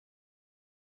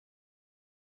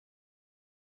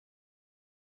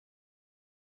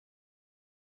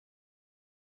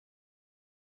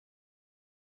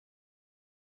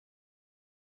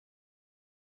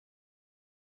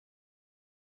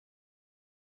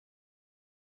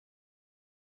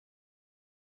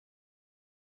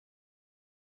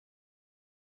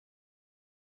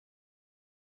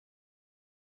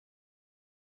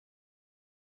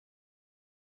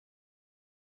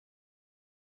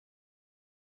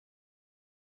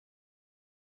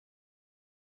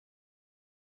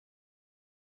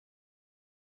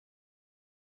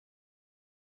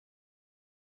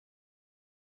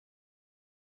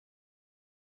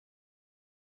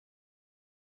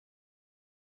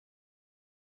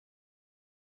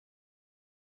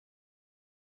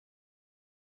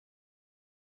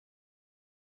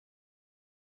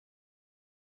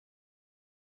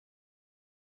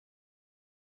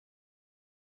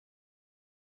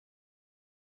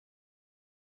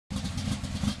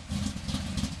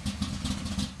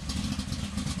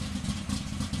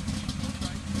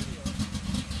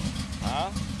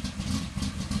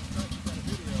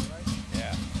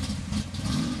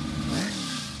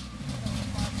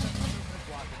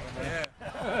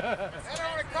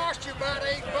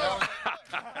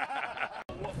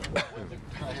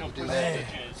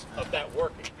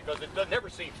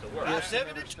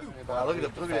72. Wow, look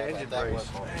at the engine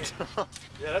brace.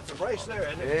 Yeah, that's a brace there,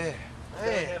 isn't it? Yeah.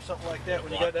 You gotta have something like that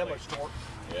when you got that much torque.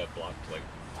 Yeah, block plate.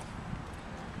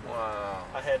 Wow.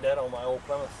 I had that on my old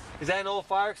Plymouth. Is that an old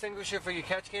fire extinguisher for your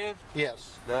catch can?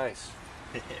 Yes. Nice.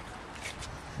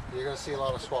 You're going to see a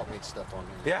lot of swap meet stuff on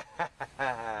there. Yeah.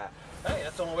 Hey,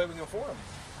 that's the only way we can afford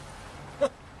them.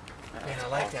 Man, I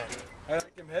like that. I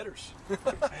like them headers. Man,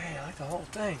 I like the whole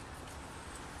thing.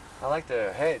 I like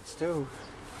the heads too.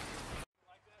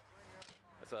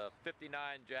 It's a 59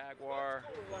 Jaguar,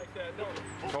 Like that, don't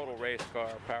it? total race car,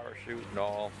 power chute and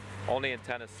all. Only in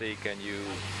Tennessee can you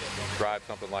drive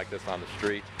something like this on the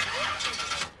street.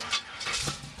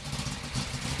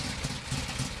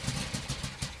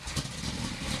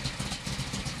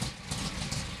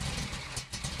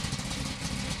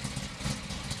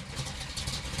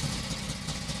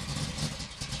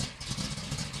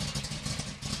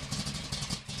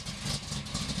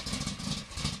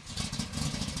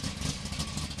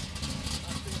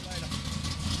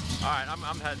 All right,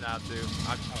 I'm heading out too.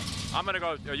 I'm gonna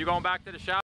go. Are you going back to the shop?